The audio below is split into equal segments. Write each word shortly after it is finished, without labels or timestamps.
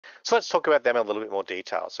So let's talk about them in a little bit more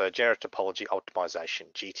detail. So Generative Topology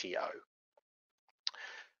Optimization, GTO.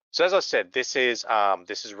 So as I said, this is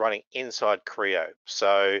running inside Creo.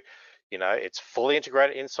 So, it's fully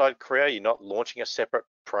integrated inside Creo. You're not launching a separate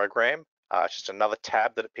program. It's just another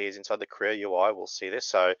tab that appears inside the Creo UI. We'll see this.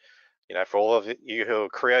 So, for all of you who are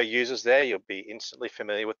Creo users there, you'll be instantly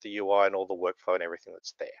familiar with the UI and all the workflow and everything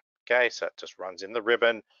that's there. Okay, so it just runs in the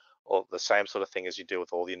ribbon, or the same sort of thing as you do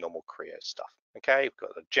with all your normal Creo stuff. Okay, we've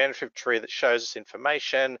got a generative tree that shows us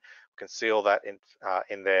information. We can see all that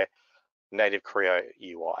in there. Native Creo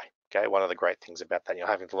UI. Okay, one of the great things about that, you're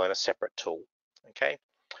having to learn a separate tool. Okay,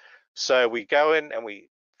 so we go in and we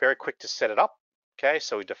very quick to set it up. Okay,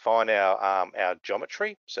 so we define our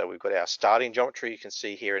geometry. So we've got our starting geometry. You can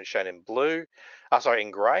see here and shown in blue.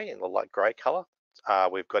 In grey, in the light grey color.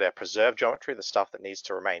 We've got our preserved geometry, the stuff that needs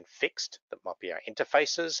to remain fixed. That might be our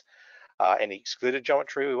interfaces. Any excluded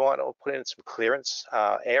geometry we might put in some clearance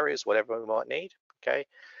areas, whatever we might need. Okay.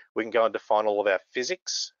 We can go and define all of our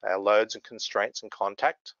physics, our loads and constraints and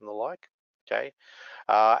contact and the like, okay?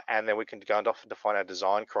 And then we can go and define our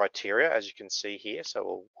design criteria, as you can see here. So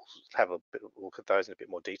we'll have a look at those in a bit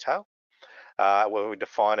more detail, where we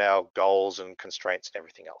define our goals and constraints and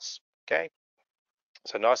everything else, okay?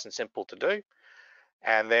 So nice and simple to do.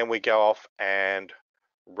 And then we go off and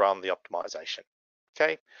run the optimization,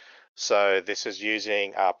 okay? So this is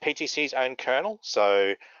using PTC's own kernel.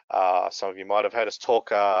 So some of you might have heard us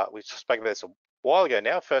talk. We spoke about this a while ago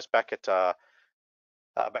now. First back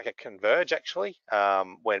at Converge actually,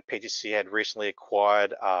 when PTC had recently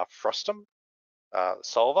acquired Frostum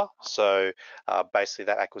solver. So basically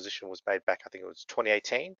that acquisition was made back, I think it was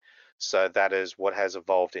 2018. So that is what has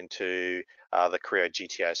evolved into the Creo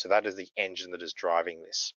GTO. So that is the engine that is driving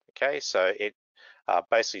this. Okay, so it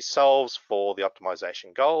basically solves for the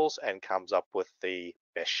optimization goals and comes up with the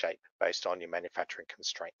best shape based on your manufacturing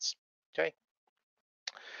constraints. Okay.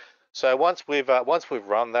 So once we've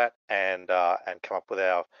run that and come up with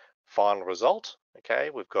our final result, okay,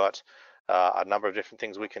 we've got a number of different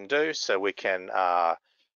things we can do. So we can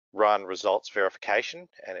run results verification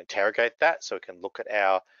and interrogate that. So we can look at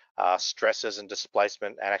our stresses and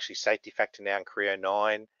displacement and actually safety factor now in Creo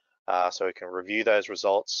 9. So we can review those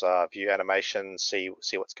results, view animation, see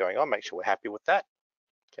what's going on, make sure we're happy with that.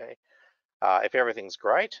 Okay. If everything's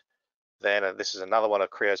great, then this is another one of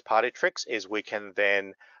Creo's party tricks, is we can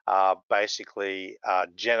then basically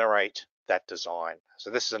generate that design. So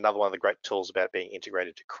this is another one of the great tools about being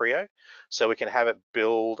integrated to Creo. So we can have it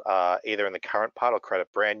build either in the current part or create a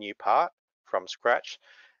brand new part from scratch,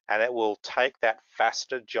 and it will take that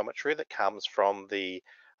faceted geometry that comes from the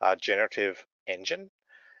generative engine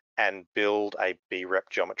and build a BREP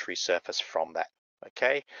geometry surface from that.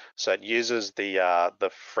 Okay, so it uses the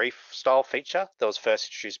freestyle feature that was first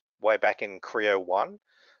introduced way back in Creo 1,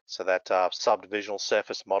 so that subdivisional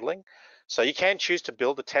surface modeling. So you can choose to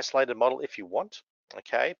build a tessellated model if you want,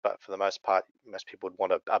 okay, but for the most part, most people would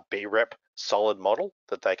want a BREP solid model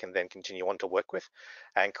that they can then continue on to work with,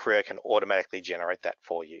 and Creo can automatically generate that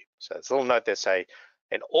for you. So there's a little note there, say,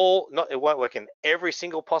 and it won't work in every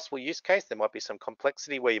single possible use case. There might be some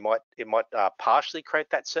complexity where it might partially create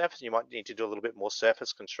that surface. You might need to do a little bit more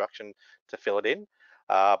surface construction to fill it in.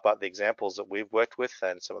 But the examples that we've worked with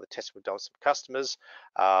and some of the tests we've done with some customers,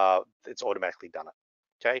 it's automatically done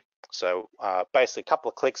it. Okay, so basically a couple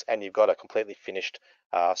of clicks and you've got a completely finished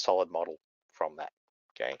solid model from that.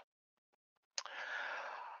 Okay.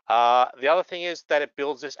 The other thing is that it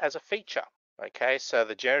builds this as a feature. Okay, so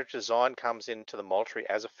the generative design comes into the model tree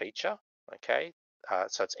as a feature. Okay,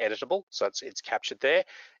 so it's editable, so it's captured there.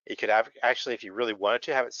 You could have actually, if you really wanted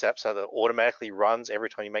to, have it set up so that it automatically runs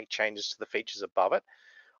every time you make changes to the features above it.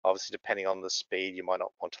 Obviously, depending on the speed, you might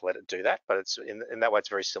not want to let it do that, but it's in that way, it's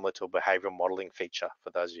very similar to a behavioral modeling feature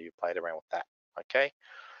for those of you who played around with that. Okay,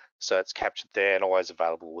 so it's captured there and always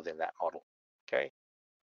available within that model. Okay.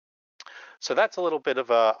 So that's a little bit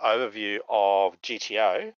of an overview of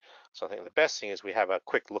GTO. So I think the best thing is we have a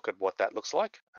quick look at what that looks like.